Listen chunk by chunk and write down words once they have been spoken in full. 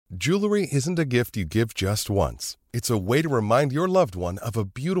Jewelry isn't a gift you give just once. It's a way to remind your loved one of a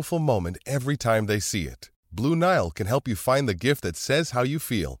beautiful moment every time they see it. Blue Nile can help you find the gift that says how you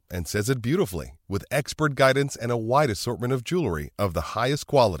feel and says it beautifully, with expert guidance and a wide assortment of jewelry of the highest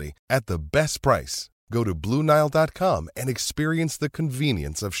quality at the best price. Go to BlueNile.com and experience the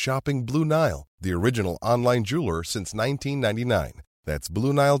convenience of shopping Blue Nile, the original online jeweler since 1999. That's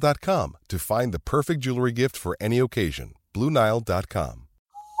BlueNile.com to find the perfect jewelry gift for any occasion. BlueNile.com.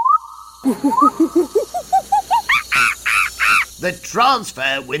 The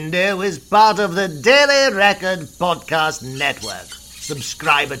transfer window is part of the Daily Record podcast network.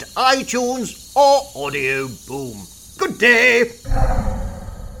 Subscribe at iTunes or Audio Boom. Good day.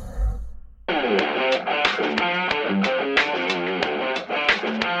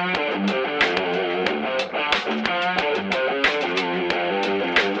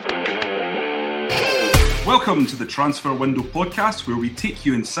 Welcome to the Transfer Window podcast, where we take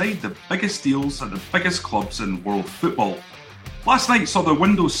you inside the biggest deals at the biggest clubs in world football. Last night saw the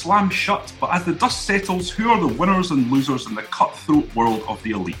window slam shut, but as the dust settles, who are the winners and losers in the cutthroat world of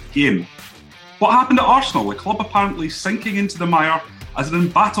the elite game? What happened at Arsenal, a club apparently sinking into the mire as an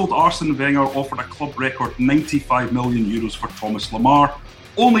embattled Arsene Wenger offered a club record €95 million for Thomas Lemar,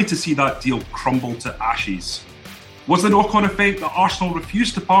 only to see that deal crumble to ashes? Was the knock-on effect that Arsenal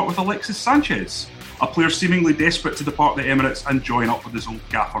refused to part with Alexis Sanchez, a player seemingly desperate to depart the Emirates and join up with his old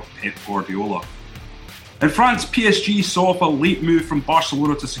gaffer Pep Guardiola? In France, PSG saw off a late move from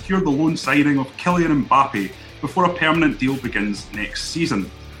Barcelona to secure the loan signing of Kylian Mbappe before a permanent deal begins next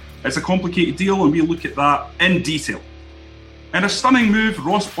season. It's a complicated deal, and we look at that in detail. In a stunning move,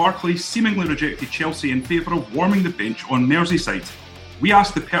 Ross Barkley seemingly rejected Chelsea in favour of warming the bench on Merseyside. We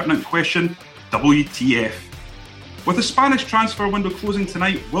asked the pertinent question, WTF? With the Spanish transfer window closing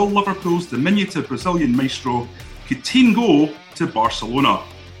tonight, will Liverpool's diminutive Brazilian maestro Coutinho go to Barcelona?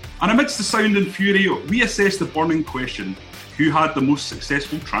 And amidst the sound and fury, we assess the burning question, who had the most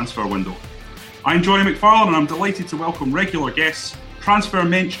successful transfer window? I'm Johnny McFarlane, and I'm delighted to welcome regular guests, transfer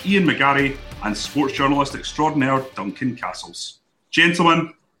mensch Ian McGarry and sports journalist extraordinaire Duncan Castles.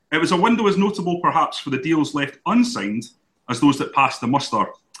 Gentlemen, it was a window as notable perhaps for the deals left unsigned as those that passed the muster.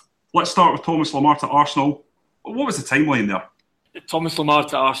 Let's start with Thomas Lemar to Arsenal. What was the timeline there? Thomas Lemar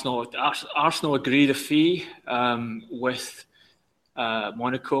to Arsenal. Arsenal agreed a fee with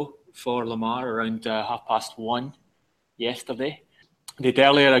Monaco for Lemar around 1:30 yesterday. They'd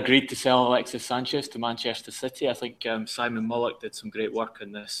earlier agreed to sell Alexis Sanchez to Manchester City. I think Simon Mullock did some great work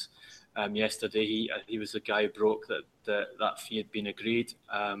on this yesterday. He was the guy who broke that fee had been agreed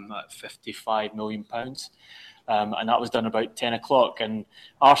at £55 million. And that was done about 10 o'clock. And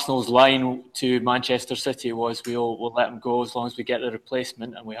Arsenal's line to Manchester City was, we'll let him go as long as we get the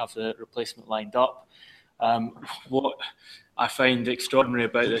replacement, and we have the replacement lined up. What I find extraordinary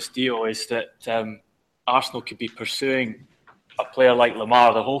about this deal is that Arsenal could be pursuing a player like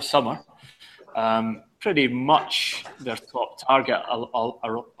Lemar the whole summer, pretty much their top target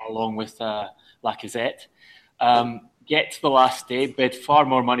along with Lacazette. Get to the last day, bid far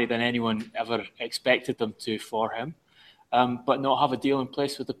more money than anyone ever expected them to for him, but not have a deal in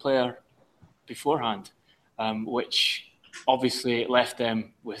place with the player beforehand, which obviously left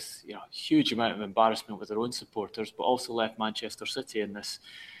them with a huge amount of embarrassment with their own supporters, but also left Manchester City in this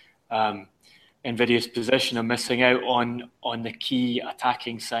invidious position of missing out on the key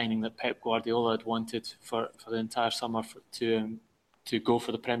attacking signing that Pep Guardiola had wanted for the entire summer to go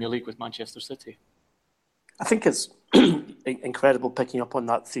for the Premier League with Manchester City. I think it's incredible, picking up on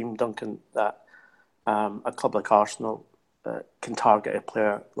that theme, Duncan, that a club like Arsenal can target a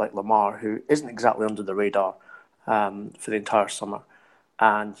player like Lemar, who isn't exactly under the radar for the entire summer,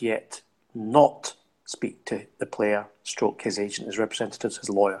 and yet not speak to the player, stroke his agent, his representatives, his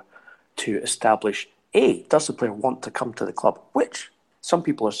lawyer, to establish, does the player want to come to the club, which some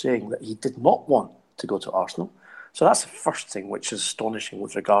people are saying that he did not want to go to Arsenal. So that's the first thing which is astonishing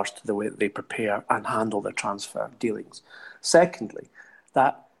with regards to the way that they prepare and handle their transfer dealings. Secondly,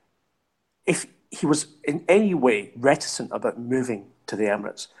 that if he was in any way reticent about moving to the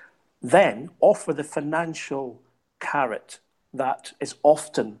Emirates, then offer the financial carrot that is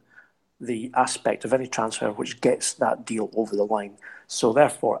often the aspect of any transfer which gets that deal over the line. So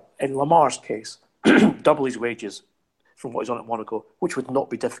therefore, in Lamar's case, double his wages from what he's on at Monaco, which would not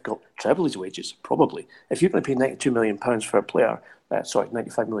be difficult. Treble his wages, probably. If you're going to pay £92 million for a player,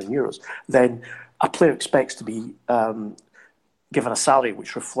 €95 million, then a player expects to be given a salary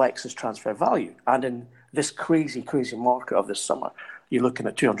which reflects his transfer value. And in this crazy, crazy market of this summer, you're looking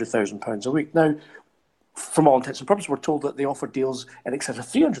at £200,000 a week. Now, from all intents and purposes, we're told that they offered deals in excess of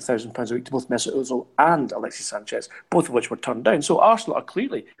 £300,000 a week to both Mesut Ozil and Alexis Sanchez, both of which were turned down. So Arsenal are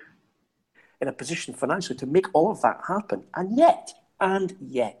clearly in a position financially to make all of that happen. And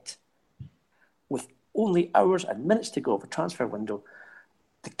yet, with only hours and minutes to go of a transfer window,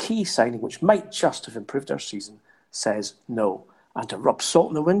 the key signing, which might just have improved our season, says no. And to rub salt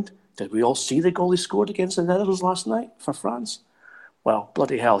in the wind, did we all see the goal he scored against the Netherlands last night for France? Well,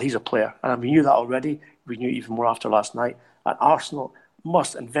 bloody hell, he's a player. And we knew that already. We knew even more after last night. And Arsenal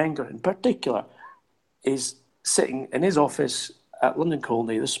must, and Wenger in particular, is sitting in his office at London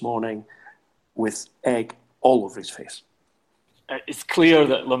Colney this morning with egg all over his face. It's clear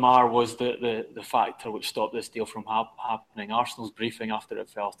that Lamar was the factor which stopped this deal from happening. Arsenal's briefing after it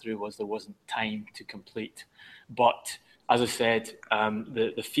fell through was there wasn't time to complete. But as I said,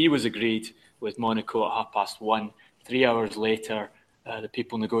 the fee was agreed with Monaco at 1:30. 3 hours later, the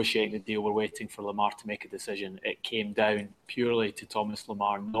people negotiating the deal were waiting for Lamar to make a decision. It came down purely to Thomas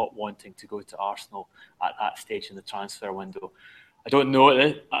Lamar not wanting to go to Arsenal at that stage in the transfer window. I don't know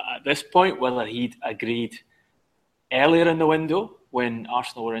at this point whether he'd agreed earlier in the window when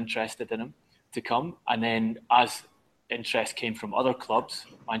Arsenal were interested in him to come, and then as interest came from other clubs,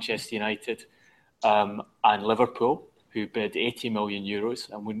 Manchester United and Liverpool, who bid €80 million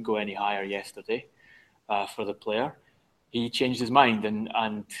and wouldn't go any higher yesterday for the player, he changed his mind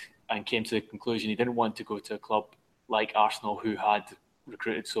and came to the conclusion he didn't want to go to a club like Arsenal, who had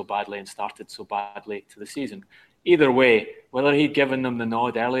recruited so badly and started so badly to the season. Either way, whether he'd given them the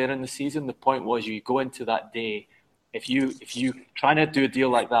nod earlier in the season, the point was you go into that day. If you trying to do a deal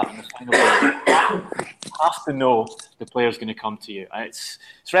like that in the final game, you have to know the player's going to come to you. And it's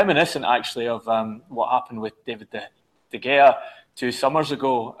reminiscent actually of what happened with David De Gea 2 summers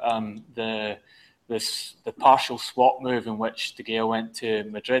ago. The partial swap move in which De Gea went to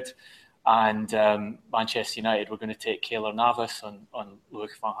Madrid, and Manchester United were going to take Keylor Navas on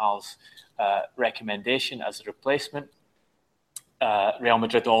Louis van Gaal's recommendation as a replacement. Real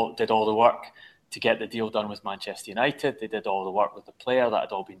Madrid did all the work to get the deal done with Manchester United. They did all the work with the player. That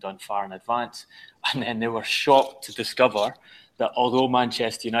had all been done far in advance. And then they were shocked to discover that although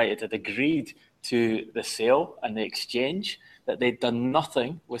Manchester United had agreed to the sale and the exchange, that they'd done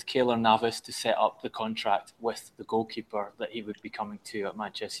nothing with Keylor Navas to set up the contract with the goalkeeper that he would be coming to at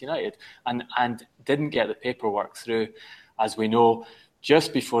Manchester United, and didn't get the paperwork through, as we know,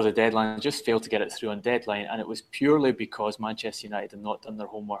 just before the deadline, just failed to get it through on deadline. And it was purely because Manchester United had not done their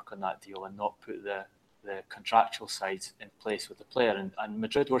homework on that deal and not put the contractual sides in place with the player. And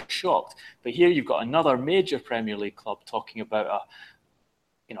Madrid were shocked. But here you've got another major Premier League club talking about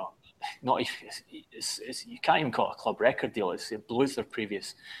you can't even call it a club record deal. It blows their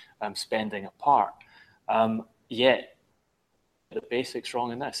previous spending apart. Yet the basics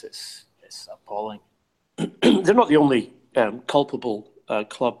wrong in this. It's appalling. They're not the only culpable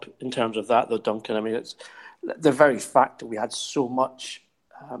club in terms of that, though, Duncan. I mean, it's the very fact that we had so much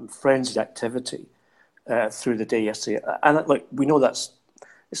frenzied activity through the day yesterday, and look, we know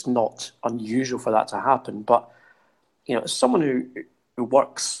it's not unusual for that to happen. But as someone who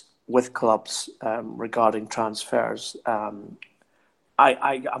works with clubs regarding transfers, I'm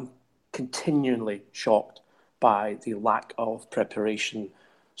continually shocked by the lack of preparation,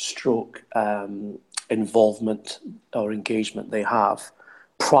 involvement or engagement they have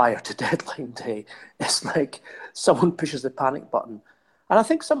prior to deadline day. It's like someone pushes the panic button. And I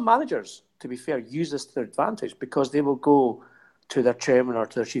think some managers, to be fair, use this to their advantage, because they will go to their chairman or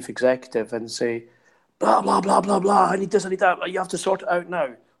to their chief executive and say, blah, blah, blah, blah, blah, I need this, I need that, you have to sort it out now.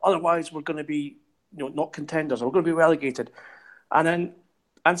 Otherwise, we're going to be not contenders, or we're going to be relegated. And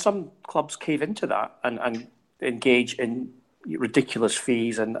some clubs cave into that and engage in ridiculous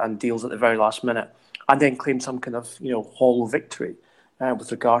fees and deals at the very last minute, and then claim some kind of hollow victory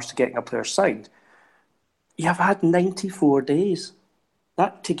with regards to getting a player signed. You have had 94 days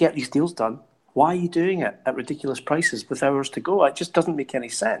to get these deals done. Why are you doing it at ridiculous prices with hours to go? It just doesn't make any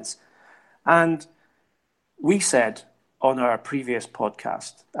sense. And we said on our previous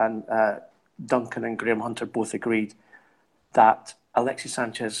podcast, and Duncan and Graham Hunter both agreed, that Alexis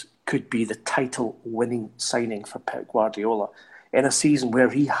Sanchez could be the title-winning signing for Pep Guardiola in a season where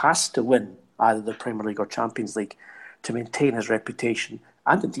he has to win either the Premier League or Champions League to maintain his reputation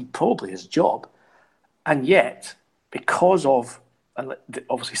and indeed probably his job. And yet, because of,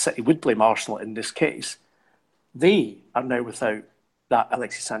 obviously City would blame Arsenal in this case, they are now without that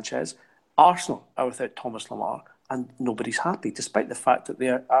Alexis Sanchez. Arsenal are without Thomas Lamar, and nobody's happy, despite the fact that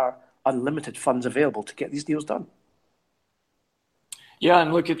there are unlimited funds available to get these deals done. Yeah,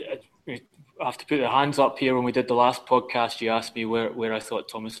 and look, I have to put the hands up here. When we did the last podcast, you asked me where I thought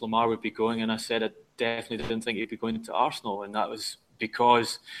Thomas Lamar would be going, and I said I definitely didn't think he'd be going to Arsenal, and that was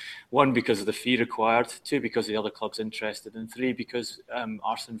because, one, because of the fee required, two, because the other clubs interested, and three, because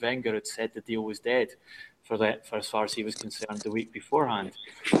Arsene Wenger had said the deal was dead for as far as he was concerned the week beforehand.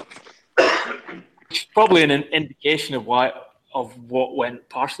 Which is probably an indication of what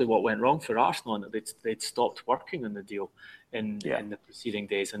went wrong for Arsenal, and that they'd stopped working on the deal in the preceding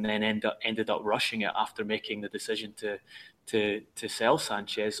days, and then ended up rushing it after making the decision to sell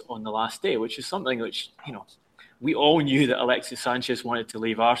Sanchez on the last day, which is something which, we all knew that Alexis Sanchez wanted to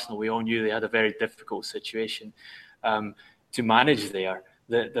leave Arsenal. We all knew they had a very difficult situation to manage there.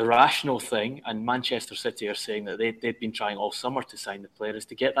 The rational thing, and Manchester City are saying that they've been trying all summer to sign the player, is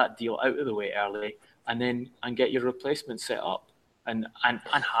to get that deal out of the way early and get your replacement set up. And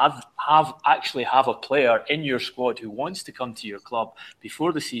have a player in your squad who wants to come to your club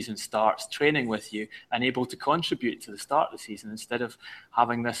before the season starts, training with you and able to contribute to the start of the season, instead of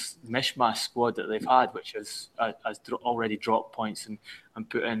having this mishmash squad that they've had, which has already dropped points and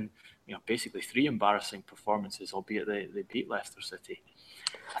put in basically 3 embarrassing performances, albeit they beat Leicester City.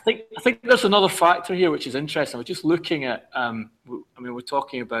 I think there's another factor here which is interesting. We're just looking at, we're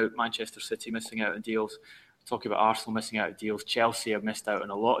talking about Manchester City missing out on deals. Talking about Arsenal missing out on deals. Chelsea have missed out on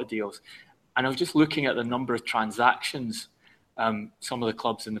a lot of deals. And I was just looking at the number of transactions some of the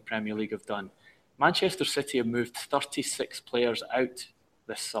clubs in the Premier League have done. Manchester City have moved 36 players out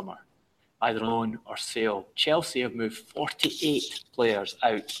this summer, either on loan or sale. Chelsea have moved 48 players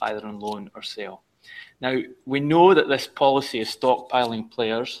out, either on loan or sale. Now, we know that this policy of stockpiling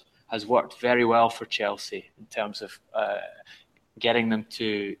players has worked very well for Chelsea in terms of getting them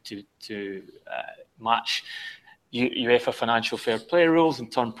to match UEFA financial fair play rules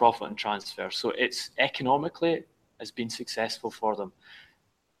and turn profit on transfer. So it's economically has been successful for them.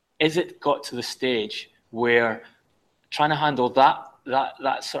 Is it got to the stage where trying to handle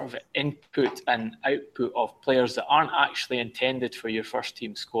that sort of input and output of players that aren't actually intended for your first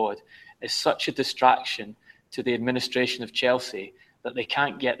team squad is such a distraction to the administration of Chelsea that they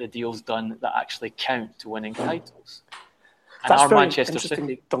can't get the deals done that actually count to winning titles? That's very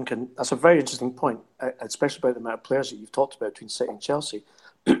interesting, Duncan. That's a very interesting point, especially about the amount of players that you've talked about between City and Chelsea.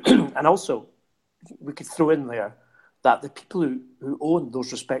 And also, we could throw in there that the people who own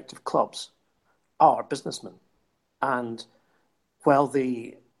those respective clubs are businessmen. And while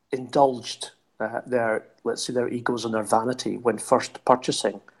they indulged their egos and their vanity when first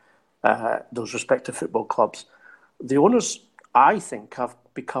purchasing those respective football clubs, the owners, I think, have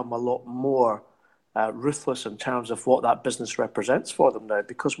become a lot more ruthless in terms of what that business represents for them now,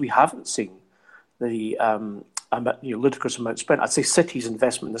 because we haven't seen the ludicrous amount spent. I'd say City's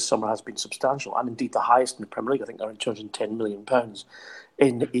investment this summer has been substantial, and indeed the highest in the Premier League. I think they're £210 million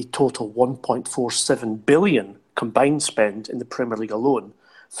in a total £1.47 billion combined spend in the Premier League alone,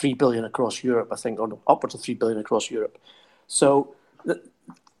 £3 billion across Europe, I think, or no, upwards of £3 billion across Europe. So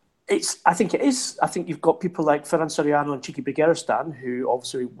I think it is. I think you've got people like Ferran Soriano and Txiki Begiristain, who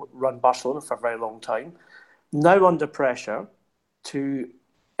obviously run Barcelona for a very long time, now under pressure to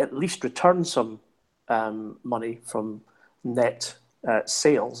at least return some money from net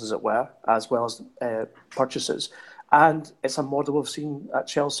sales, as it were, as well as purchases. And it's a model we've seen at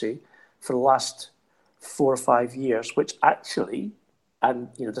Chelsea for the last 4 or 5 years, which actually, and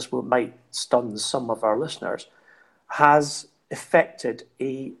this might stun some of our listeners, has affected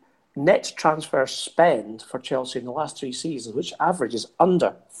a net transfer spend for Chelsea in the last 3 seasons, which averages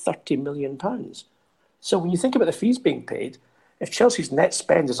under £30 million. So when you think about the fees being paid, if Chelsea's net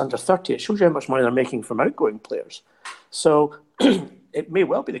spend is under 30, it shows you how much money they're making from outgoing players. So it may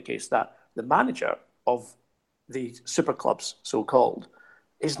well be the case that the manager of the super clubs, so-called,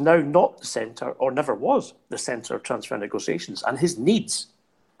 is now not the centre, or never was the centre of transfer negotiations, and his needs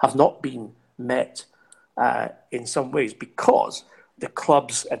have not been met in some ways because the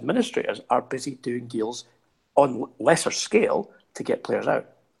club's administrators are busy doing deals on lesser scale to get players out.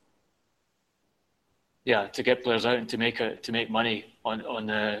 Yeah, to get players out and to make money on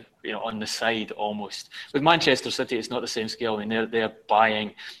the side almost. With Manchester City, it's not the same scale. I mean, they're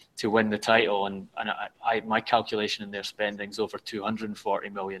buying to win the title, and my calculation in their spending is over 240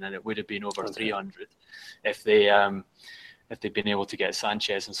 million, and it would have been over 300 if they'd been able to get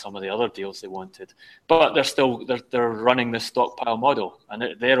Sanchez and some of the other deals they wanted. But they're running this stockpile model,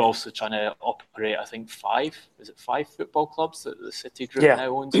 and they're also trying to operate, I think, 5 football clubs that the City Group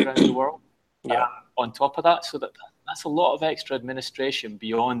now owns around the world. Yeah. On top of that, so that's a lot of extra administration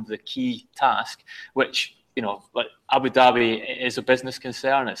beyond the key task, which, like Abu Dhabi is a business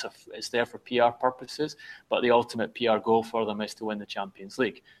concern. It's there for PR purposes, but the ultimate PR goal for them is to win the Champions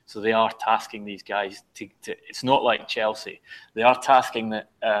League. So they are tasking these guys to it's not like Chelsea. They are tasking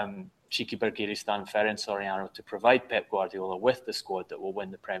Shiki Bergiri-Stan, Ferran Soriano to provide Pep Guardiola with the squad that will win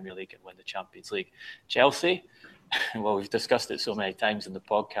the Premier League and win the Champions League. Chelsea, well, we've discussed it so many times in the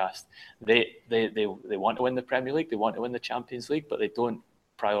podcast. They want to win the Premier League, they want to win the Champions League, but they don't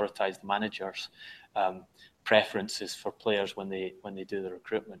prioritise the manager's preferences for players when they do the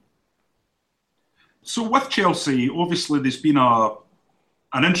recruitment. So with Chelsea, obviously there's been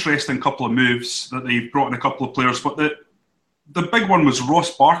an interesting couple of moves that they've brought in a couple of players, but the big one was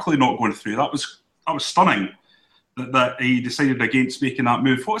Ross Barkley not going through. That was stunning that he decided against making that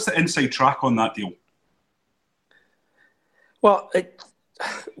move. What's the inside track on that deal? Well,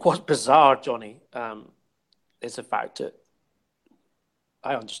 what's bizarre, Johnny, is the fact that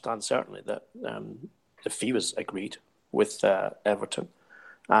I understand certainly that the fee was agreed with Everton.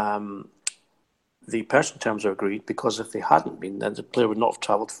 The personal terms are agreed because if they hadn't been, then the player would not have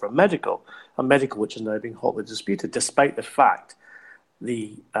travelled for a medical which is now being hotly disputed, despite the fact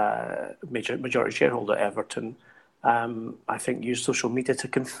the majority shareholder Everton, I think, used social media to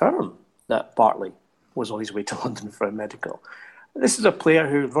confirm that Bartley was on his way to London for a medical. This is a player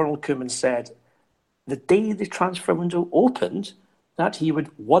who Ronald Koeman said the day the transfer window opened that he would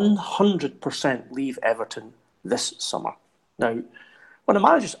 100% leave Everton this summer. Now, when a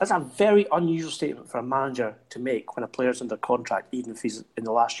manager, that's a very unusual statement for a manager to make when a player's under contract, even if he's in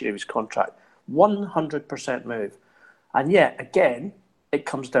the last year of his contract. 100% move. And yet, again, it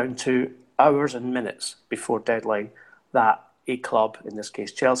comes down to hours and minutes before deadline that a club, in this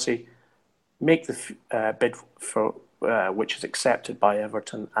case Chelsea, make the bid for which is accepted by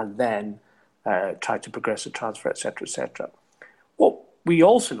Everton, and then try to progress the transfer, etc., etc. What we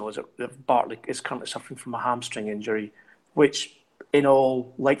also know is that Bartley is currently suffering from a hamstring injury, which in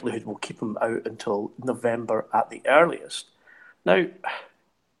all likelihood will keep him out until November at the earliest. Now,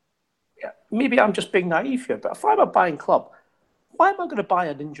 maybe I'm just being naive here, but if I'm a buying club, why am I going to buy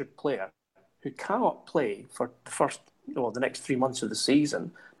an injured player who cannot play for the next 3 months of the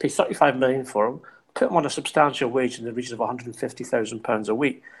season, pay $35 million for him, put him on a substantial wage in the region of £150,000 a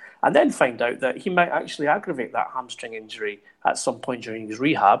week, and then find out that he might actually aggravate that hamstring injury at some point during his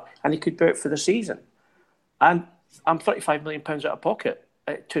rehab, and he could be out for the season. And I'm £35 million out of pocket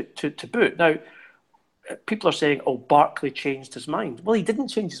to boot. Now, people are saying, Barkley changed his mind. Well, he didn't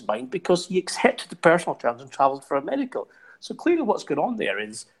change his mind because he accepted the personal terms and travelled for a medical. So clearly what's going on there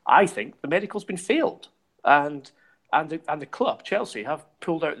is, I think, the medical's been failed. And the club, Chelsea, have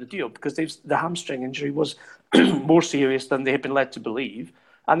pulled out the deal because the hamstring injury was more serious than they had been led to believe.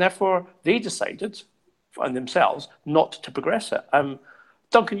 And therefore, they decided, on themselves, not to progress it.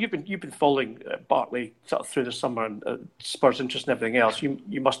 Duncan, you've been following Bartley sort of through the summer and Spurs' interest and everything else.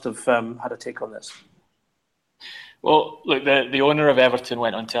 You must have had a take on this. Well, look, the owner of Everton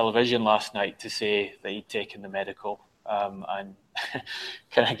went on television last night to say that he'd taken the medical and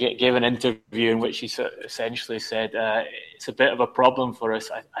kind of gave an interview in which he essentially said it's a bit of a problem for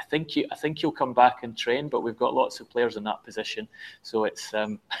us. I think he'll come back and train, but we've got lots of players in that position, so it's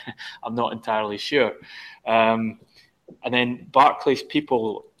I'm not entirely sure. And then Barclays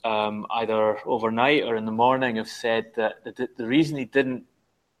people, either overnight or in the morning, have said that the reason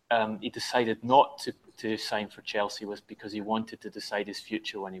he decided not to sign for Chelsea was because he wanted to decide his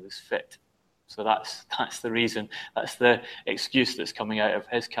future when he was fit. So that's the reason. That's the excuse that's coming out of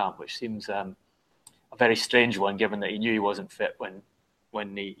his camp, which seems a very strange one, given that he knew he wasn't fit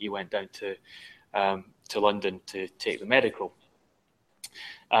when he went down to London to take the medical.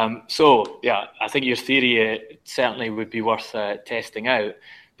 I think your theory certainly would be worth testing out.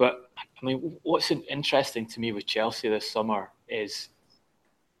 But I mean, what's interesting to me with Chelsea this summer is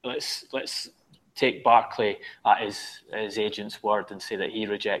let's take Barkley at his agent's word and say that he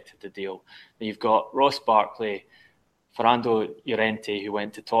rejected the deal. You've got Ross Barkley, Fernando Llorente, who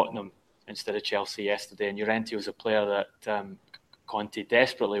went to Tottenham instead of Chelsea yesterday, and Llorente was a player that Conte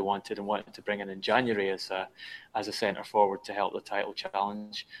desperately wanted to bring in January as a centre forward to help the title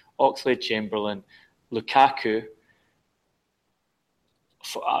challenge. Oxlade-Chamberlain, Lukaku,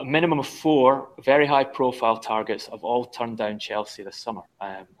 a minimum of 4 very high-profile targets have all turned down Chelsea this summer,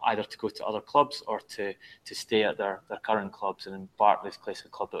 either to go to other clubs or to stay at their current clubs. And in Bartley's case, a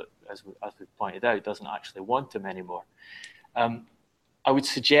club that, as we pointed out, doesn't actually want him anymore. I would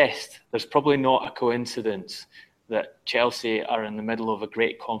suggest there's probably not a coincidence that Chelsea are in the middle of a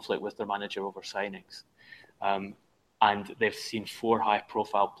great conflict with their manager over signings. And they've seen 4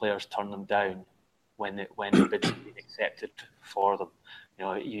 high-profile players turn them down when the bids have been accepted for them.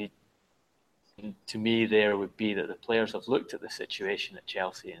 To me, there would be that the players have looked at the situation at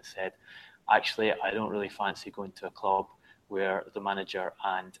Chelsea and said, actually, I don't really fancy going to a club where the manager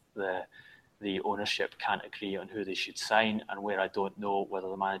and the the ownership can't agree on who they should sign, and where I don't know whether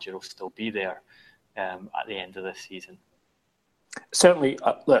the manager will still be there at the end of this season. Certainly,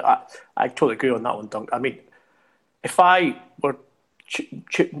 look, I totally agree on that one, Dunk. I mean, if I were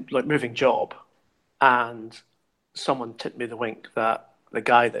like moving job and someone tipped me the wink that the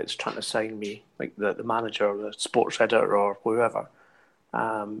guy that's trying to sign me, like the manager or the sports editor or whoever,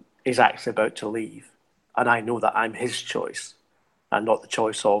 is actually about to leave, and I know that I'm his choice and not the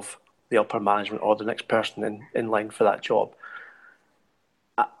choice of the upper management or the next person in line for that job,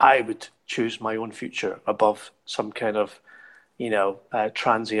 I would choose my own future above some kind of,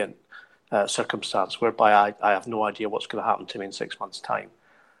 transient circumstance whereby I have no idea what's going to happen to me in 6 months' time.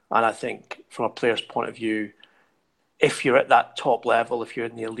 And I think from a player's point of view, if you're at that top level, if you're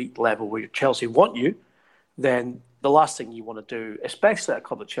in the elite level where Chelsea want you, then the last thing you want to do, especially at a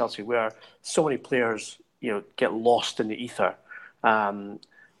club like Chelsea, where so many players, get lost in the ether, and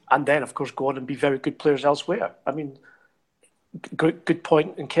then, of course, go on and be very good players elsewhere. I mean, good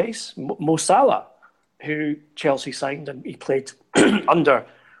point in case. Mo Salah, who Chelsea signed, and he played under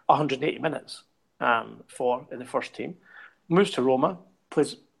 180 minutes for in the first team, moves to Roma,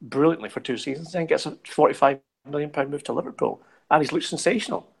 plays brilliantly for 2 seasons, then gets a £45 million move to Liverpool, and he's looked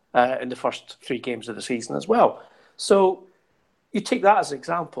sensational in the first 3 games of the season as well. So you take that as an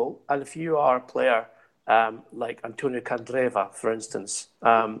example, and if you are a player like Antonio Candreva, for instance,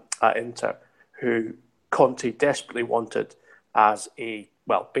 at Inter, who Conte desperately wanted as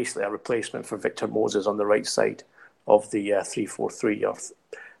basically a replacement for Victor Moses on the right side of the 3-4-3,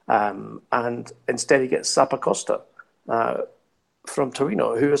 and instead he gets Zappacosta from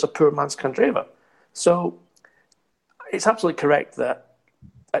Torino, who is a poor man's Candreva. So it's absolutely correct that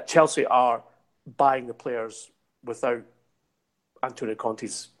at Chelsea are buying the players without Antonio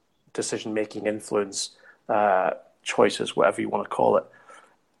Conte's decision-making influence, choices, whatever you want to call it.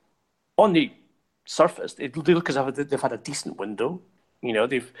 On the surface, they look as if they've had a decent window.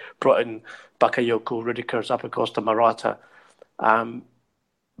 They've brought in Bakayoko, Rudiger, Zappacosta, Morata.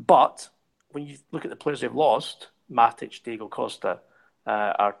 But when you look at the players they've lost, Matic, Diego Costa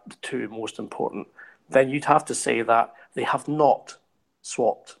are the 2 most important, then you'd have to say that they have not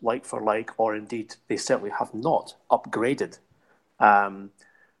swapped like for like, or indeed they certainly have not upgraded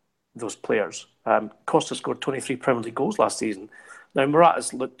those players. Costa scored 23 Premier League goals last season. Now,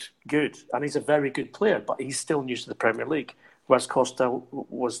 Morata's looked good, and he's a very good player, but he's still new to the Premier League, whereas Costa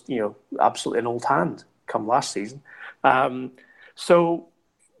was, absolutely an old hand come last season. So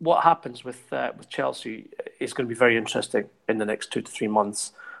what happens with Chelsea is going to be very interesting in the next 2 to 3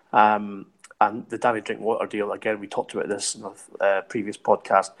 months. And the Danny Drinkwater deal, again, we talked about this in a previous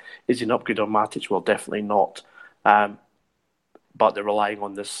podcast. Is he an upgrade on Matic? Well, definitely not. But they're relying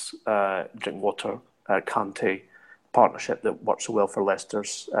on this Drinkwater Kante partnership that worked so well for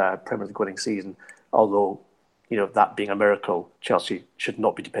Leicester's Premier League winning season. Although, that being a miracle, Chelsea should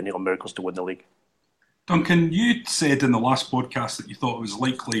not be depending on miracles to win the league. Duncan, you said in the last podcast that you thought it was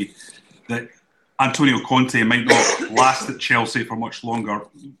likely that Antonio Conte might not last at Chelsea for much longer.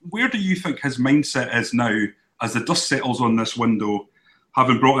 Where do you think his mindset is now as the dust settles on this window,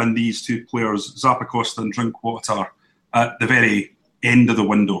 having brought in these 2 players, Zappacosta and Drinkwater, at the very end of the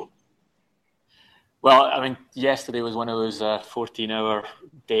window? Well, I mean, yesterday was one of those 14-hour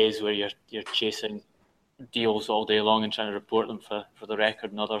days where you're chasing deals all day long and trying to report them for the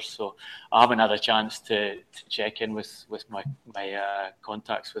Record and others. So I haven't had a chance to check in with my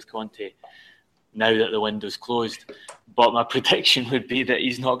contacts with Conte now that the window's closed. But my prediction would be that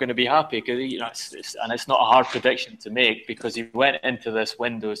he's not going to be happy, because it's not a hard prediction to make, because he went into this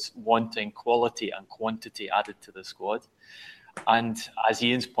window wanting quality and quantity added to the squad. And as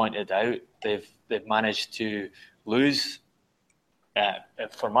Ian's pointed out, they've managed to lose,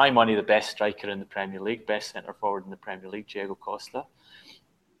 for my money, the best striker in the Premier League, best centre forward in the Premier League, Diego Costa.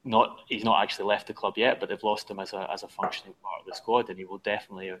 He's not actually left the club yet, but they've lost him as a functioning part of the squad, and he will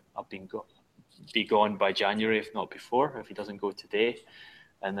definitely have be gone by January, if not before, if he doesn't go today,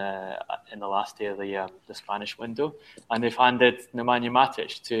 in the last day of the Spanish window. And they've handed Nemanja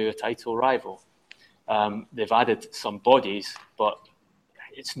Matic to a title rival. They've added some bodies, but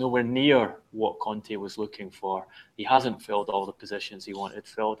it's nowhere near what Conte was looking for. He hasn't filled all the positions he wanted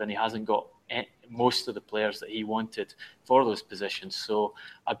filled, and he hasn't got most of the players that he wanted for those positions. So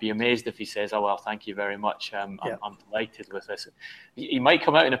I'd be amazed if he says, "Oh well, thank you very much. I'm delighted with this." He might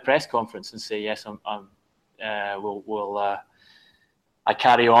come out in a press conference and say, "Yes, I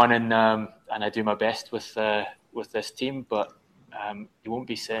carry on and I do my best with this team," but he won't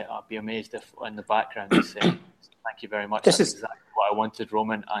be saying. I'd be amazed if in the background he's saying, "Thank you very much. That's exactly what I wanted,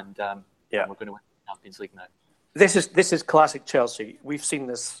 Roman, and we're going to win the Champions League now." This is classic Chelsea. We've seen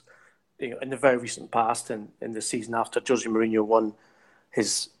this in the very recent past, in the season after Jose Mourinho won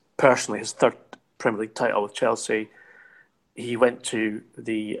his third Premier League title with Chelsea, he went to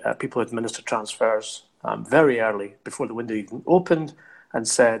the people who administer transfers very early, before the window even opened, and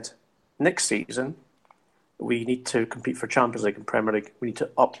said, next season, we need to compete for Champions League and Premier League. We need to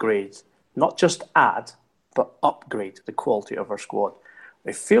upgrade, not just add, but upgrade the quality of our squad.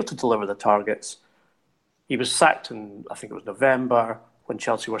 They failed to deliver the targets. He was sacked in, I think it was November, when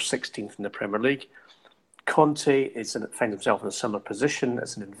Chelsea were 16th in the Premier League. Conte finds himself in a similar position.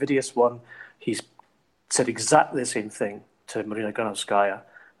 It's an invidious one. He's said exactly the same thing to Marina Granovskaya,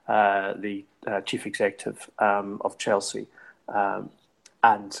 the chief executive of Chelsea,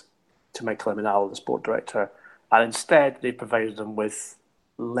 and to Michael Emenalo, the sport director. And instead, they provided them with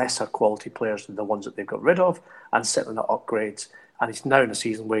lesser quality players than the ones that they've got rid of, and certainly not upgrades. And he's now in a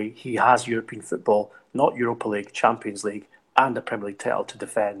season where he has European football, not Europa League, Champions League, and a Premier League title to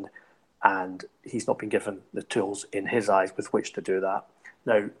defend. And he's not been given the tools, in his eyes, with which to do that.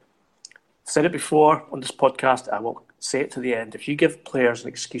 Now, I've said it before on this podcast, I will say it to the end. If you give players an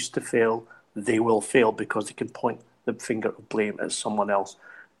excuse to fail, they will fail, because they can point the finger of blame at someone else.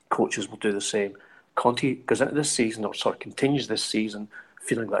 Coaches will do the same. Conte goes into this season, or sort of continues this season,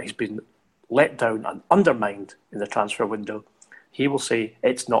 feeling that he's been let down and undermined in the transfer window. He will say,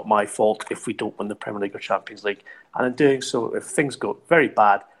 it's not my fault if we don't win the Premier League or Champions League. And in doing so, if things go very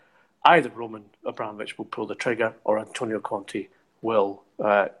bad, either Roman Abramovich will pull the trigger, or Antonio Conte will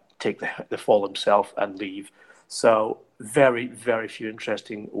take the fall himself and leave. So very, very few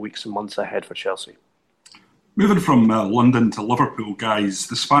interesting weeks and months ahead for Chelsea. Moving from London to Liverpool, guys,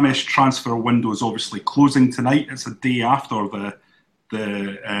 the Spanish transfer window is obviously closing tonight. It's a day after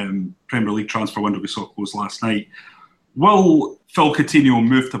the Premier League transfer window we saw close last night. Will Phil Coutinho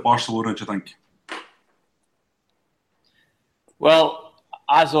move to Barcelona, do you think? Well,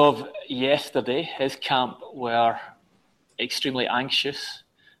 as of yesterday, his camp were extremely anxious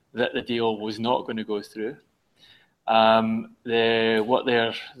that the deal was not going to go through. What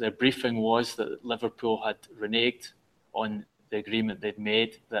their briefing was that Liverpool had reneged on the agreement they'd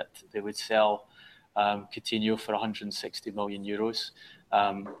made, that they would sell Coutinho for 160 million euros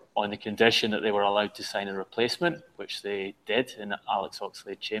on the condition that they were allowed to sign a replacement, which they did in Alex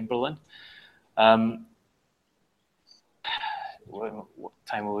Oxlade-Chamberlain. What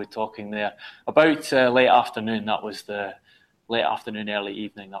time were we talking there? About late afternoon. That was the late afternoon, early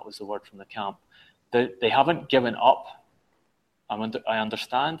evening. That was the word from the camp. They haven't given up, I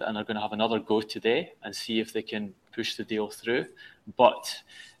understand, and are going to have another go today and see if they can push the deal through. But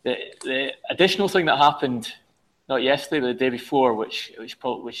the additional thing that happened, not yesterday, but the day before, which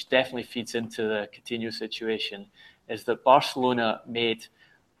definitely feeds into the Coutinho situation, is that Barcelona made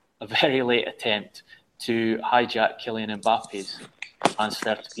a very late attempt to hijack Kylian Mbappe's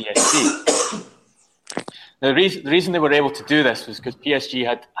transfer to PSG. The reason they were able to do this was because PSG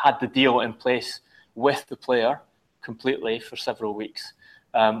had the deal in place with the player completely for several weeks.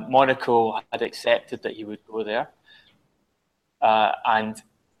 Monaco had accepted that he would go there, and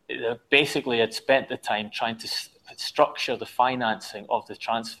basically had spent the time trying to structure the financing of the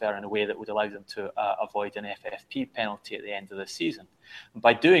transfer in a way that would allow them to avoid an FFP penalty at the end of the season. And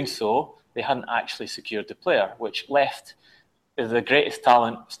by doing so, they hadn't actually secured the player, which left the greatest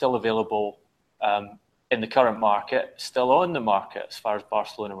talent still available in the current market, still on the market as far as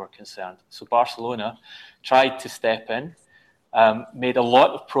Barcelona were concerned. So Barcelona tried to step in, made a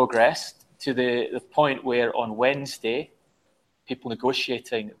lot of progress to the point where on Wednesday, people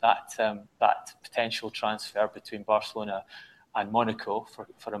negotiating that potential transfer between Barcelona and Monaco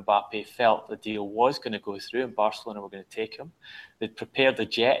for Mbappe felt the deal was going to go through and Barcelona were going to take him. They'd prepared the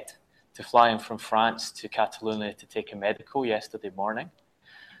jet to fly him from France to Catalonia to take a medical yesterday morning.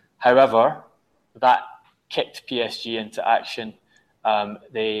 However, that kicked PSG into action.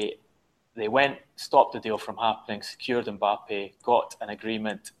 They went, stopped the deal from happening, secured Mbappe, got an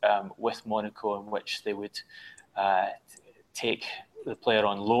agreement with Monaco in which they would take the player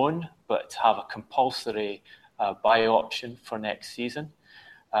on loan, but have a compulsory buy option for next season,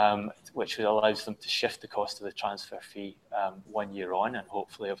 which allows them to shift the cost of the transfer fee 1 year on and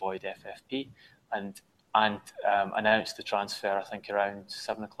hopefully avoid FFP, and announced the transfer, I think, around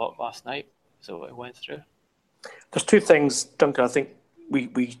 7 o'clock last night. So it went through. There's two things, Duncan, I think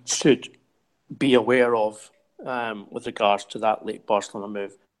we should be aware of with regards to that late Barcelona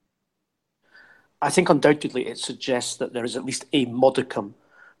move. I think undoubtedly it suggests that there is at least a modicum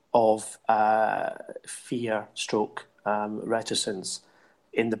of fear stroke reticence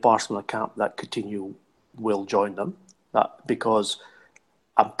in the Barcelona camp that Coutinho will join them. Because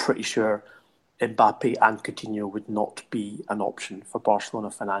I'm pretty sure Mbappe and Coutinho would not be an option for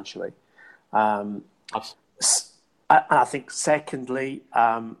Barcelona financially. Absolutely. I think, secondly,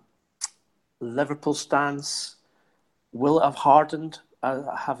 Liverpool's stance will have hardened. I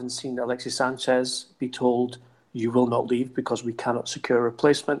haven't seen Alexis Sanchez be told, you will not leave because we cannot secure a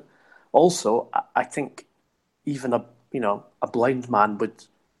replacement. Also, I think even a blind man would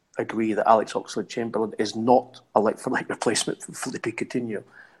agree that Alex Oxlade-Chamberlain is not a like-for-like replacement for Philippe Coutinho.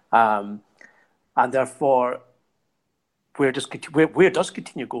 And therefore, where does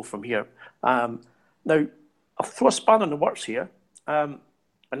Coutinho go from here? Now, I'll throw a spanner in the works here, and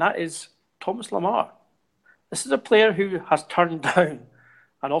that is Thomas Lemar. This is a player who has turned down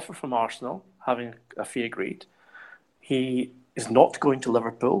an offer from Arsenal, having a fee agreed. He is not going to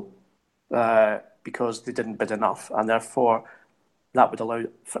Liverpool because they didn't bid enough, and therefore that would allow,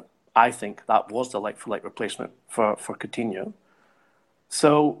 I think, that was the like-for-like replacement for Coutinho.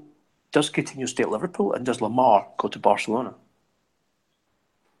 So does Coutinho stay at Liverpool, and does Lemar go to Barcelona?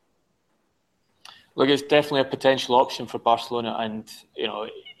 Look, it's definitely a potential option for Barcelona, and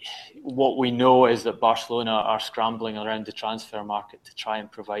what we know is that Barcelona are scrambling around the transfer market to try and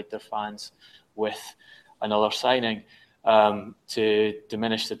provide their fans with another signing to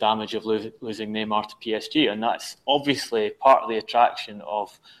diminish the damage of losing Neymar to PSG, and that's obviously part of the attraction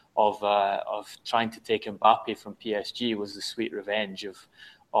of trying to take Mbappe from PSG was the sweet revenge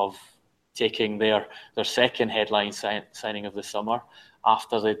of taking their second headline signing of the summer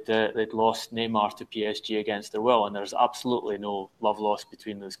after they'd lost Neymar to PSG against their will. And there's absolutely no love lost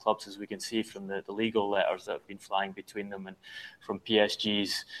between those clubs, as we can see from the legal letters that have been flying between them, and from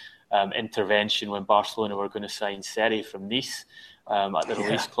PSG's intervention when Barcelona were going to sign Seri from Nice at the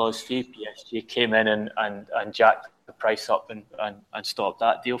release clause fee. PSG came in and jacked the price up and stopped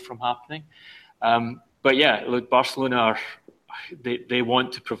that deal from happening. But yeah, look, Barcelona they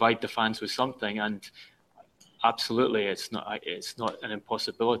want to provide the fans with something, and absolutely, it's not an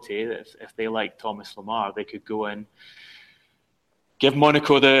impossibility. If they like Thomas Lemar, they could go in, give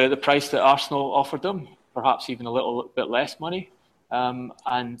Monaco the price that Arsenal offered them, perhaps even a little bit less money, and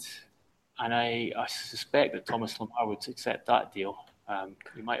I suspect that Thomas Lemar would accept that deal.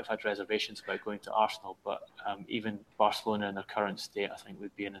 He might have had reservations about going to Arsenal, but even Barcelona in their current state, I think,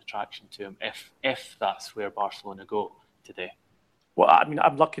 would be an attraction to him if that's where Barcelona go today. Well, I mean,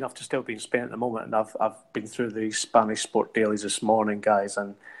 I'm lucky enough to still be in Spain at the moment, and I've been through the Spanish sport dailies this morning, guys,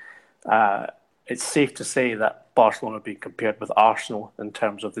 and it's safe to say that Barcelona are being compared with Arsenal in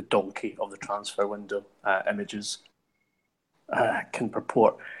terms of the donkey of the transfer window images can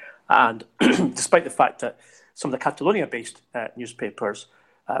purport. And despite the fact that some of the Catalonia-based newspapers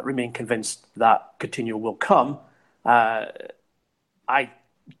remain convinced that Coutinho will come, I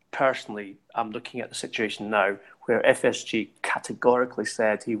personally am looking at the situation now where FSG categorically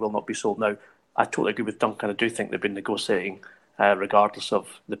said he will not be sold. Now, I totally agree with Duncan. I do think they've been negotiating regardless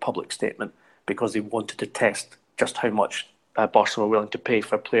of the public statement, because they wanted to test just how much Barcelona were willing to pay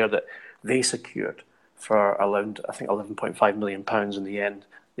for a player that they secured for around, I think, £11.5 million in the end.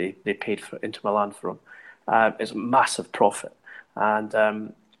 They paid for Inter Milan for him. It's a massive profit.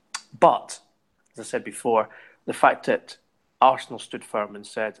 And but, as I said before, the fact that Arsenal stood firm and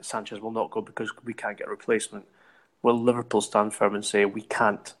said Sanchez will not go because we can't get a replacement, will Liverpool stand firm and say we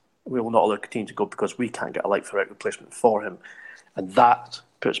will not allow Coutinho to go because we can't get a like-for-like replacement for him? And that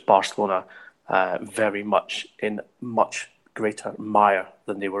puts Barcelona very much in much greater mire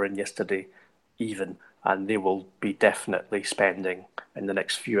than they were in yesterday even, and they will be definitely spending in the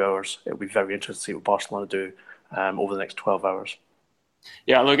next few hours. It'll be very interesting to see what Barcelona do over the next 12 hours.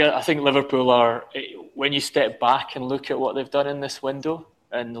 Yeah, look, I think Liverpool are, when you step back and look at what they've done in this window,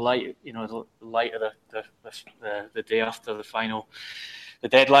 in the light, the light of the day after the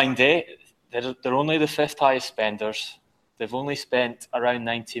deadline day, they're only the fifth highest spenders. They've only spent around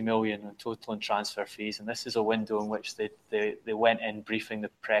 90 million in total in transfer fees, and this is a window in which they went in briefing the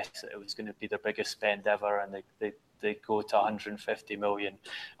press that it was going to be their biggest spend ever, and they go to 150 million,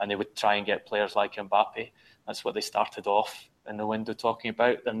 and they would try and get players like Mbappe. That's what they started off in the window talking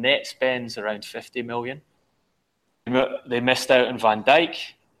about. Their net spend's around 50 million. They missed out on Van Dijk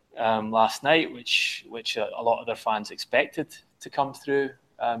last night, which a lot of their fans expected to come through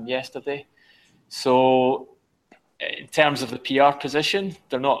yesterday. So in terms of the PR position,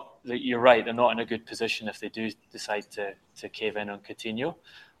 they're not. You're right. They're not in a good position if they do decide to cave in on Coutinho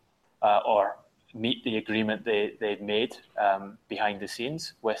or meet the agreement they've made behind the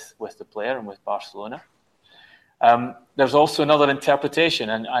scenes with the player and with Barcelona. There's also another interpretation,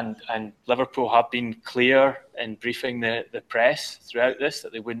 and Liverpool have been clear in briefing the press throughout this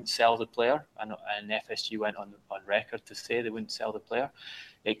that they wouldn't sell the player, and FSG went on record to say they wouldn't sell the player.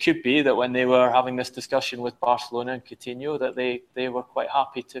 it could be that when they were having this discussion with Barcelona and Coutinho, that they were quite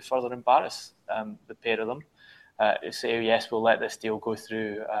happy to further embarrass the pair of them. Say, yes, we'll let this deal go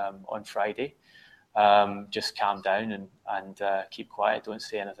through on Friday. Just calm down and keep quiet. Don't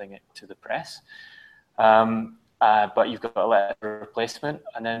say anything to the press. But you've got to let a replacement.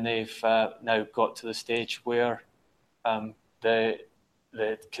 And then they've now got to the stage where the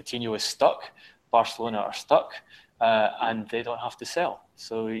Coutinho is stuck, Barcelona are stuck, and they don't have to sell.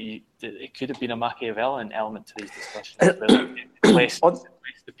 So it could have been a Machiavellian element to these discussions. Place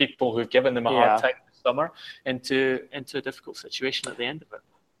the people who've given them a hard time this summer into a difficult situation at the end of it.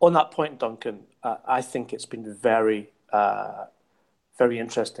 On that point, Duncan, I think it's been very, very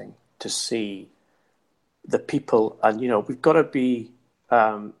interesting to see the people, and we've got to be,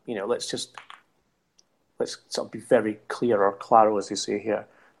 let's sort of be very clear, or claro, as they say here,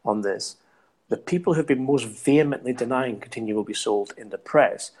 on this. The people who've been most vehemently denying Coutinho will be sold in the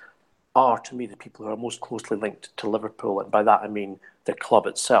press are, to me, the people who are most closely linked to Liverpool, and by that I mean the club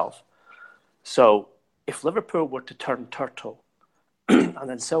itself. So, if Liverpool were to turn turtle and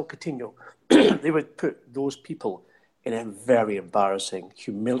then sell Coutinho, they would put those people in a very embarrassing,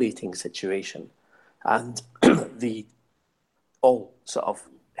 humiliating situation. And all sort of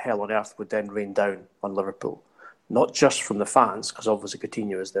hell on earth would then rain down on Liverpool. Not just from the fans, because obviously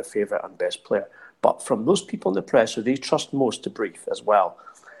Coutinho is their favourite and best player, but from those people in the press who they trust most to brief as well.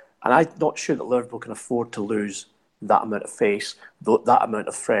 And I'm not sure that Liverpool can afford to lose that amount of face, that amount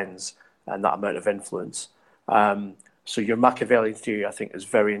of friends, and that amount of influence. So your Machiavellian theory, I think, is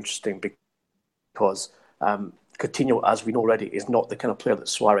very interesting because Coutinho, as we know already, is not the kind of player that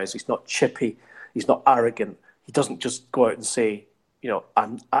Suarez. He's not chippy. He's not arrogant. He doesn't just go out and say,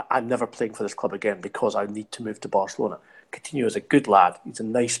 I'm never playing for this club again because I need to move to Barcelona. Coutinho is a good lad. He's a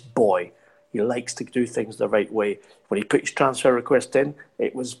nice boy. He likes to do things the right way. When he put his transfer request in,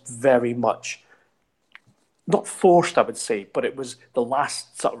 it was very much, not forced, I would say, but it was the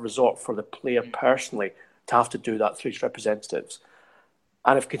last sort of resort for the player personally to have to do that through his representatives.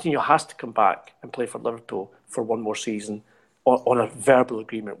 And if Coutinho has to come back and play for Liverpool for one more season, on a verbal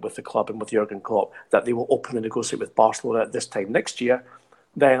agreement with the club and with Jurgen Klopp that they will openly negotiate with Barcelona at this time next year,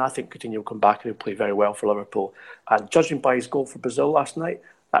 then I think Coutinho will come back and he'll play very well for Liverpool. And judging by his goal for Brazil last night,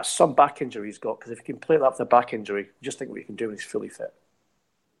 that's some back injury he's got, because if he can play that with a back injury, just think what he can do when he's fully fit.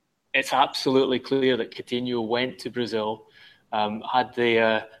 It's absolutely clear that Coutinho went to Brazil, had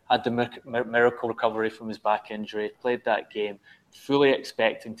the miracle recovery from his back injury, played that game, fully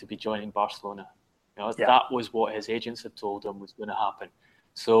expecting to be joining Barcelona. That was what his agents had told him was going to happen.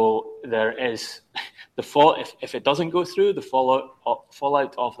 So there is the fall. If it doesn't go through, the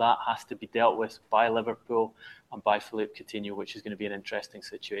fallout of that has to be dealt with by Liverpool and by Philippe Coutinho, which is going to be an interesting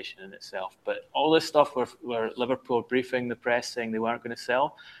situation in itself. But all this stuff where Liverpool briefing the press saying they weren't going to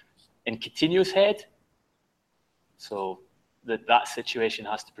sell, in Coutinho's head, so that situation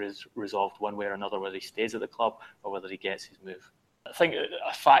has to be resolved one way or another, whether he stays at the club or whether he gets his move. I think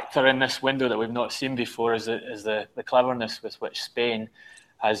a factor in this window that we've not seen before is the cleverness with which Spain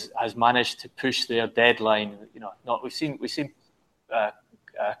has managed to push their deadline. We've seen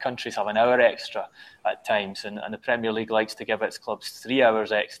countries have an hour extra at times, and the Premier League likes to give its clubs 3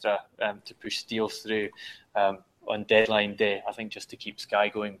 hours extra to push deals through on deadline day. I think just to keep Sky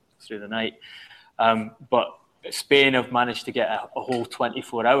going through the night, but Spain have managed to get a whole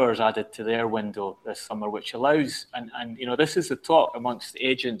 24 hours added to their window this summer, which allows, and this is the talk amongst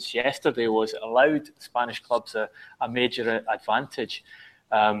agents yesterday, was it allowed Spanish clubs a major advantage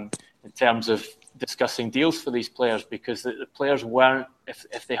in terms of discussing deals for these players, because the players weren't,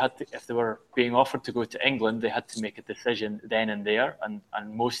 if they were being offered to go to England, they had to make a decision then and there, and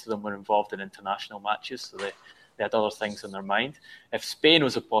most of them were involved in international matches, so they had other things in their mind. If Spain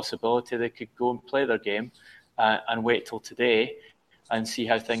was a possibility, they could go and play their game and wait till today and see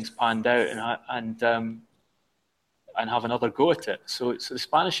how things panned out and have another go at it. So the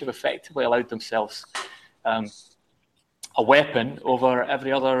Spanish have effectively allowed themselves a weapon over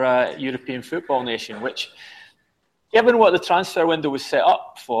every other European football nation, which, given what the transfer window was set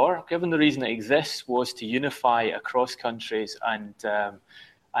up for, given the reason it exists was to unify across countries and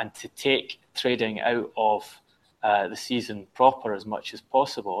to take trading out of the season proper as much as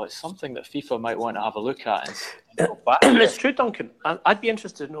possible. It's something that FIFA might want to have a look at and go back. It's true, Duncan. I'd be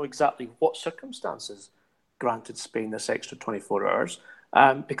interested to know exactly what circumstances granted Spain this extra 24 hours,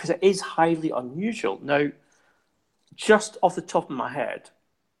 because it is highly unusual. Now, just off the top of my head,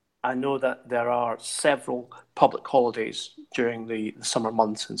 I know that there are several public holidays during the summer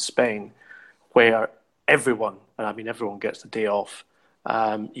months in Spain where everyone, and I mean everyone, gets the day off.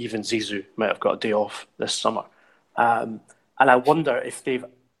 Even Zizou might have got a day off this summer. And And I wonder if they've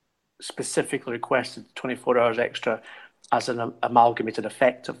specifically requested 24 hours extra as an amalgamated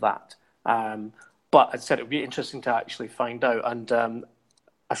effect of that. But I said it would be interesting to actually find out, and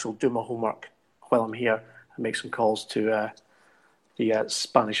I shall do my homework while I'm here and make some calls to the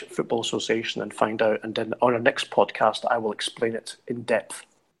Spanish Football Association and find out. And then on our next podcast, I will explain it in depth.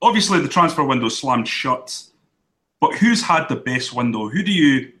 Obviously, the transfer window slammed shut, but who's had the best window? Who do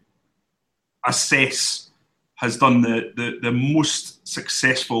you assess has done the most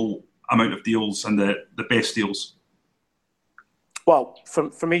successful amount of deals and the best deals? Well,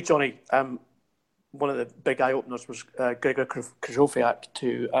 for me, Johnny, one of the big eye-openers was Gregor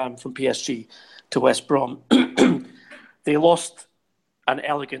Krychowiak from PSG to West Brom. They lost an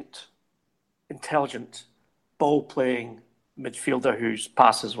elegant, intelligent, ball-playing midfielder whose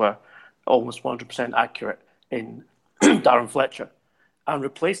passes were almost 100% accurate in Darren Fletcher, and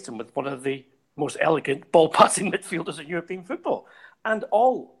replaced him with one of the most elegant ball-passing midfielders in European football, and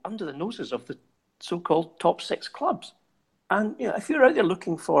all under the noses of the so-called top six clubs. And if you're out there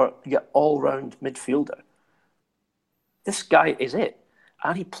looking for your all-round midfielder, this guy is it.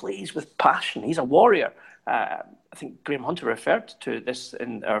 And he plays with passion. He's a warrior. I think Graham Hunter referred to this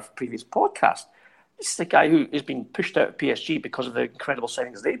in our previous podcast. This is a guy who has been pushed out of PSG because of the incredible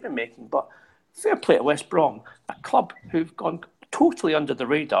signings they've been making. But fair play to West Brom, a club who've gone totally under the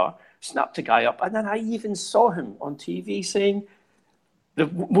radar, snapped a guy up. And then I even saw him on TV saying the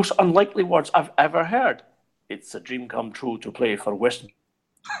most unlikely words I've ever heard. It's a dream come true to play for West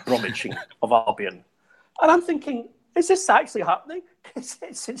Bromwich of Albion. And I'm thinking, is this actually happening? It's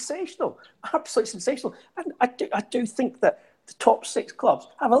sensational, absolutely sensational. And I do think that the top six clubs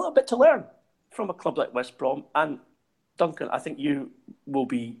have a little bit to learn from a club like West Brom. And Duncan, I think you will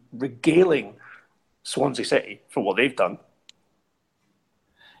be regaling Swansea City for what they've done.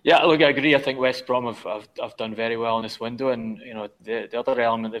 Yeah, look, I agree. I think West Brom have done very well in this window, and the other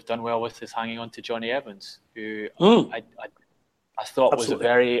element they've done well with is hanging on to Johnny Evans, who I thought was a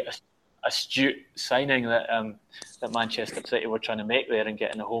very astute signing that Manchester City were trying to make there and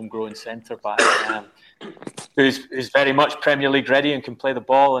getting a homegrown centre back, who's very much Premier League ready and can play the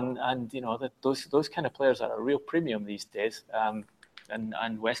ball, and those kind of players are a real premium these days.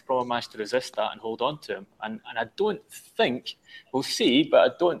 And West Brom managed to resist that and hold on to him. And I don't think, we'll see, but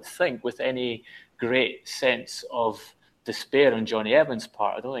I don't think with any great sense of despair on Johnny Evans'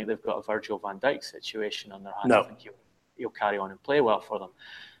 part, I don't think they've got a Virgil van Dijk situation on their hands. No. I think he'll carry on and play well for them.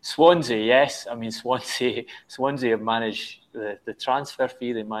 Swansea, yes. I mean, Swansea have managed, the transfer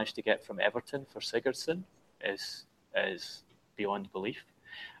fee they managed to get from Everton for Sigurdsson is beyond belief.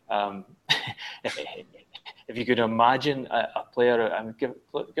 If you could imagine a player, I mean,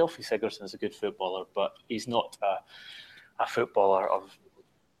 Gylfi Sigurdsson is a good footballer, but he's not a footballer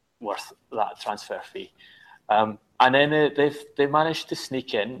worth that transfer fee. And then they managed to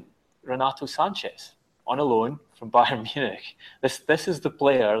sneak in Renato Sanchez on a loan from Bayern Munich. This is the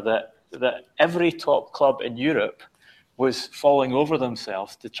player that every top club in Europe was falling over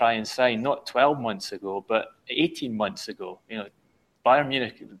themselves to try and sign, not 12 months ago, but 18 months ago. Bayern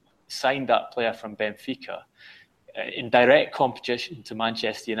Munich signed that player from Benfica in direct competition to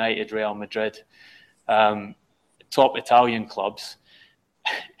Manchester United, Real Madrid, top Italian clubs,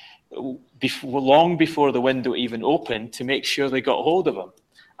 long before the window even opened, to make sure they got hold of him.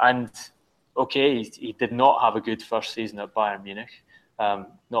 And okay, he did not have a good first season at Bayern Munich.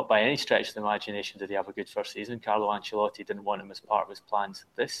 Not by any stretch of the imagination did he have a good first season. Carlo Ancelotti didn't want him as part of his plans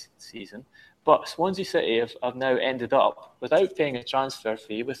this season. But Swansea City have now ended up, without paying a transfer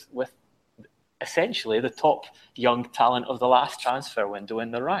fee, with essentially the top young talent of the last transfer window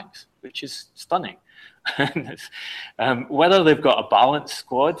in their ranks, which is stunning. Whether they've got a balanced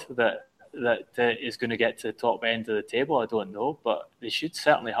squad that is going to get to the top end of the table, I don't know, but they should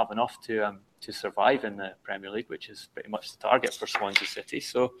certainly have enough to survive in the Premier League, which is pretty much the target for Swansea City.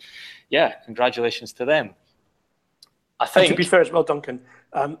 So, yeah, congratulations to them. I think, and to be fair as well, Duncan,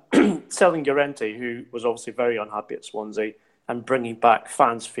 selling Llorente, who was obviously very unhappy at Swansea, and bringing back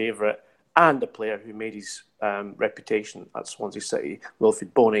fans' favourite and a player who made his reputation at Swansea City,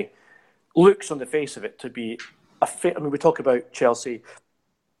 Wilfried Bony, looks on the face of it to be I mean, we talk about Chelsea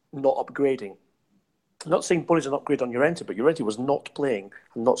not upgrading. I'm not saying Boney's an upgrade on Llorente, but Llorente was not playing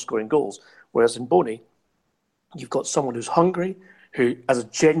and not scoring goals. Whereas in Boney, you've got someone who's hungry, who has a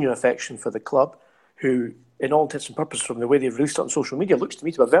genuine affection for the club, who, in all intents and purposes, from the way they've released it on social media, looks to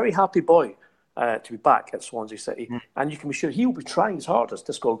me to be a very happy boy to be back at Swansea City. And you can be sure he will be trying his hardest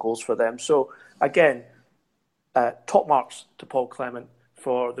to score goals for them. So, again, top marks to Paul Clement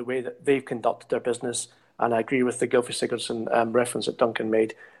for the way that they've conducted their business. And I agree with the Gylfi Sigurdsson reference that Duncan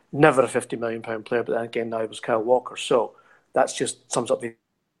made. Never a £50 million player, but then again, now it was Kyle Walker. So, that just sums up the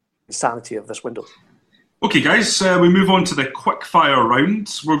insanity of this window. Okay, guys, we move on to the quick-fire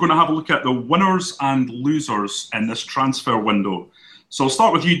round. We're going to have a look at the winners and losers in this transfer window. So I'll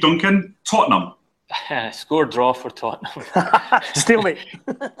start with you, Duncan. Tottenham. Score draw for Tottenham. Stalemate.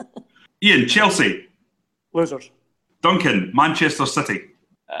 Ian, Chelsea. Losers. Duncan, Manchester City.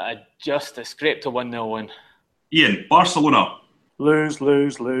 Just scraped a 1-0 win. Ian, Barcelona. Lose.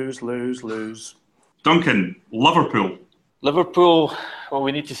 Duncan, Liverpool. Liverpool, well,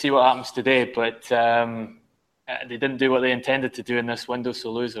 we need to see what happens today, but they didn't do what they intended to do in this window,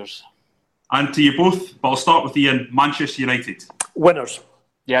 so losers. And to you both, but I'll start with Ian, Manchester United. Winners.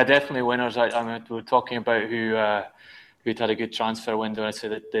 Yeah, definitely winners. I mean, we were talking about who'd had a good transfer window, and I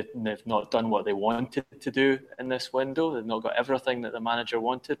said that they've not done what they wanted to do in this window. They've not got everything that the manager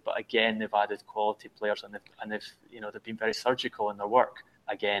wanted, but again, they've added quality players, and they've been very surgical in their work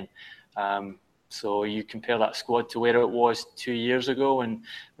again. So you compare that squad to where it was 2 years ago when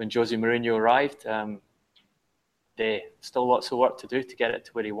Jose Mourinho arrived. They still lots of work to do to get it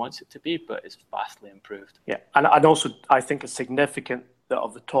to where he wants it to be, but it's vastly improved. Yeah, and also I think it's significant that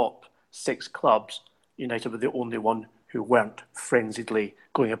of the top 6 clubs, United were the only one who weren't frenziedly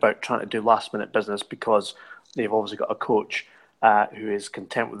going about trying to do last-minute business, because they've obviously got a coach who is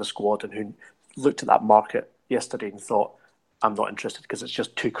content with the squad and who looked at that market yesterday and thought, I'm not interested because it's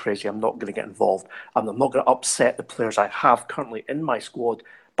just too crazy. I'm not going to get involved. And I'm not going to upset the players I have currently in my squad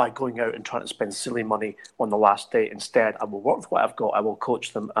by going out and trying to spend silly money on the last day. Instead, I will work with what I've got. I will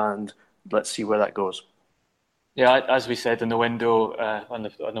coach them, and let's see where that goes. Yeah, as we said in the window on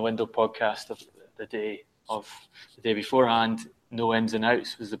the window podcast of the day beforehand, no ins and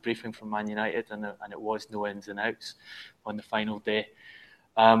outs was the briefing from Man United, and it was no ins and outs on the final day.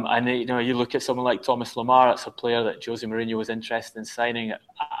 And you look at someone like Thomas Lemar. That's a player that Jose Mourinho was interested in signing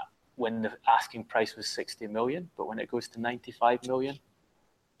when the asking price was 60 million, but when it goes to 95 million,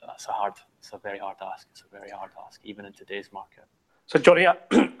 it's a very hard ask. It's a very hard ask, even in today's market. So, Johnny,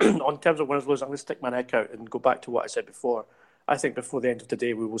 on terms of winners losers, I'm going to stick my neck out and go back to what I said before. I think before the end of the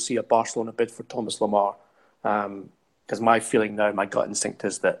day, we will see a Barcelona bid for Thomas Lemar. Because my feeling now, my gut instinct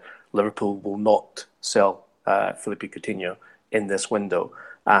is that Liverpool will not sell Philippe Coutinho in this window,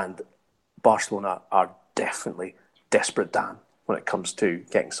 and Barcelona are definitely desperate, Dan, when it comes to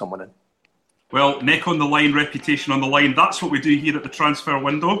getting someone in. Well, neck on the line, reputation on the line. That's what we do here at the transfer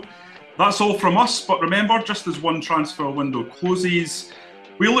window. That's all from us, but remember, just as one transfer window closes,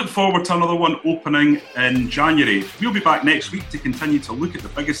 we look forward to another one opening in January. We'll be back next week to continue to look at the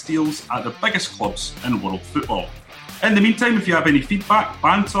biggest deals at the biggest clubs in world football. In the meantime, if you have any feedback,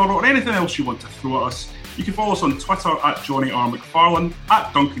 banter, or anything else you want to throw at us, you can follow us on Twitter at Johnny R. McFarlane,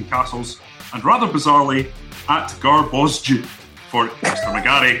 at Duncan Castles, and rather bizarrely, at Garbozju for Mr.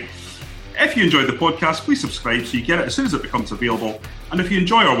 McGarry. If you enjoyed the podcast, please subscribe so you get it as soon as it becomes available. And if you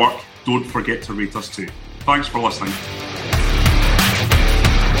enjoy our work, don't forget to rate us too. Thanks for listening.